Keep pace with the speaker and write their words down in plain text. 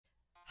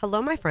Hello,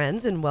 my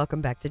friends, and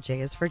welcome back to J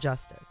is for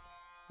Justice.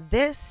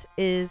 This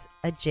is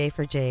a J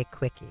for J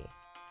quickie.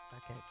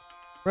 Second.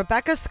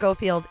 Rebecca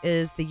Schofield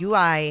is the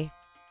UI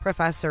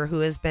professor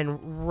who has been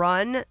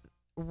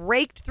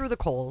raked through the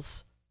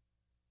coals.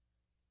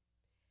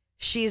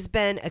 She's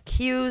been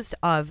accused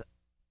of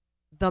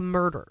the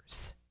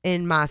murders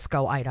in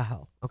Moscow,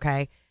 Idaho.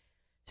 Okay.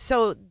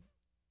 So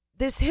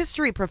this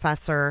history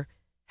professor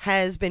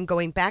has been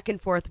going back and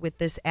forth with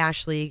this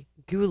Ashley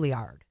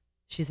Gouliard.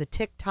 She's a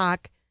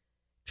TikTok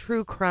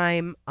true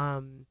crime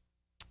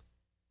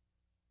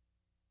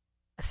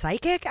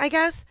psychic, I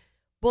guess.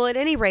 Well, at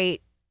any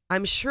rate,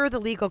 I'm sure the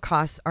legal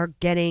costs are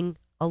getting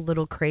a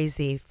little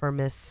crazy for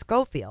Miss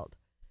Schofield.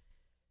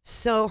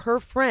 So her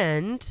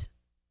friend,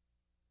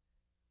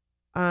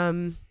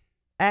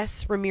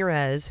 S.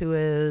 Ramirez, who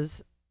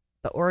is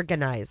the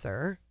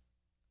organizer,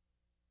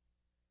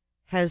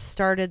 has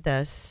started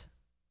this.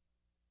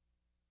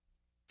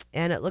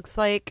 And it looks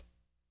like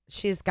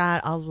she's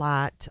got a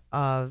lot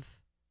of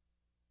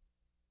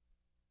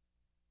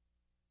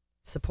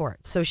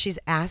support. So she's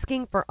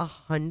asking for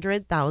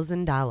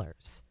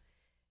 $100,000.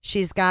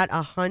 She's got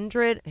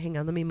hang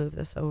on, let me move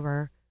this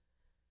over.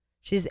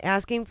 She's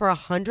asking for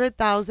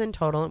 $100,000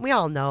 total. And we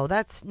all know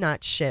that's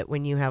not shit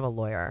when you have a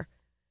lawyer.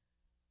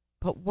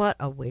 But what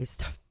a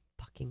waste of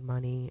fucking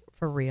money,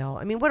 for real.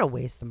 I mean, what a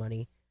waste of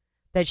money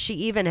that she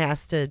even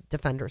has to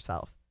defend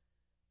herself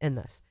in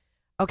this.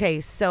 Okay,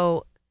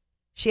 so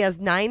she has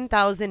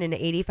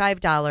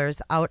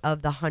 $9,085 out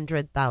of the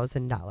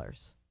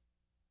 $100,000.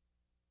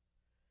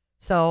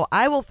 So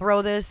I will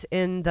throw this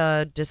in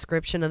the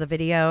description of the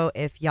video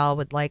if y'all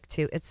would like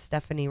to. It's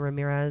Stephanie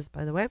Ramirez,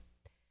 by the way.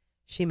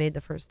 She made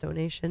the first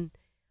donation.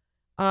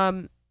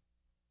 I'll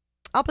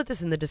put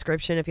this in the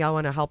description if y'all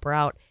want to help her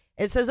out.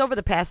 It says, over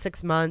the past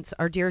 6 months,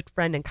 our dear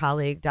friend and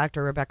colleague,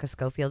 Dr. Rebecca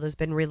Schofield, has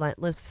been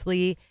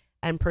relentlessly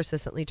and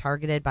persistently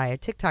targeted by a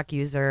TikTok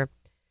user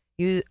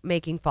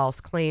making false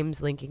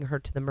claims linking her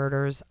to the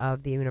murders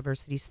of the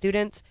university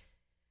students.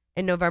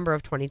 In November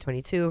of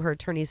 2022, her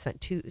attorney sent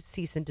 2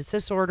 cease and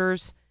desist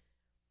orders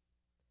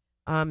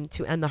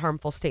to end the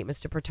harmful statements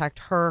to protect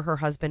her, her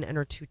husband, and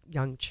her 2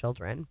 young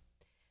children.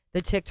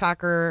 The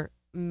TikToker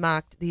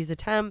mocked these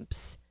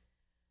attempts.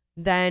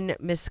 Then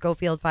Ms.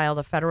 Schofield filed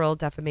a federal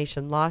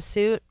defamation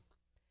lawsuit.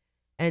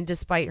 And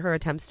despite her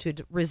attempts to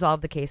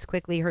resolve the case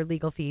quickly, her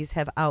legal fees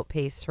have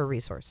outpaced her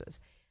resources.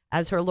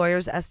 As her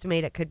lawyers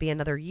estimate it could be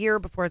another year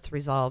before it's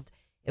resolved,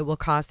 it will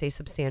cost a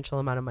substantial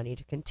amount of money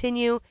to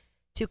continue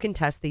to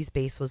contest these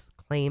baseless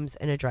claims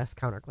and address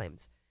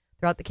counterclaims.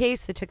 Throughout the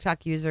case, the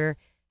TikTok user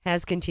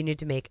has continued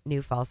to make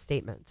new false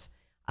statements.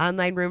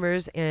 Online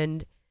rumors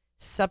and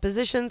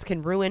suppositions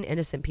can ruin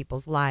innocent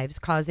people's lives,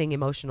 causing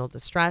emotional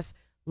distress,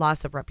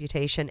 loss of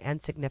reputation,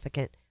 and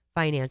significant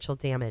financial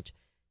damage.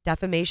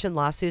 Defamation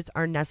lawsuits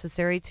are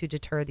necessary to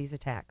deter these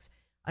attacks.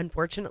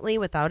 Unfortunately,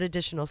 without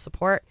additional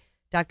support,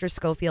 Dr.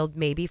 Schofield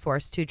may be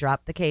forced to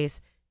drop the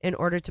case in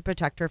order to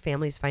protect her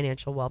family's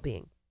financial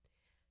well-being.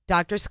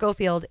 Dr.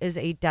 Schofield is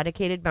a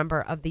dedicated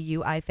member of the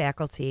UI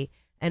faculty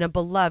and a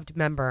beloved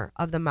member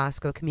of the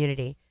Moscow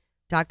community.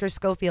 Dr.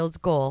 Schofield's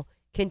goal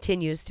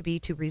continues to be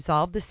to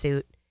resolve the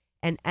suit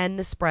and end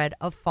the spread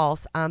of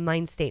false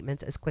online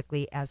statements as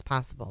quickly as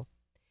possible.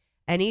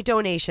 Any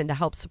donation to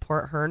help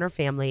support her and her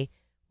family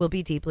will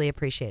be deeply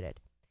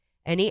appreciated.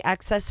 Any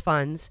excess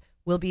funds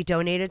will be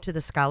donated to the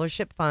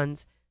scholarship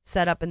funds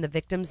set up in the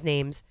victims'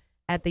 names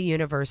at the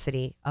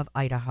University of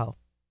Idaho.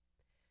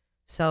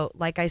 So,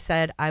 like I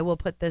said, I will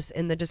put this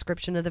in the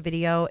description of the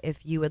video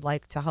if you would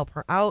like to help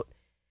her out.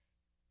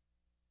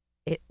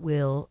 It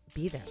will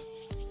be there.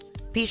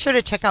 Be sure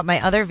to check out my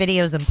other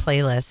videos and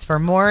playlists for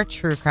more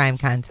true crime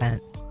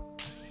content.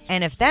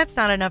 And if that's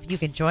not enough, you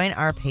can join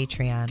our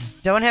Patreon.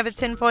 Don't have a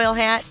tinfoil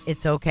hat?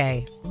 It's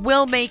okay.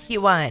 We'll make you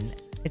one.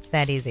 It's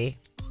that easy.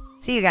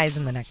 See you guys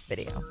in the next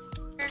video.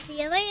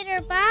 See you later.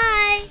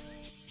 Bye.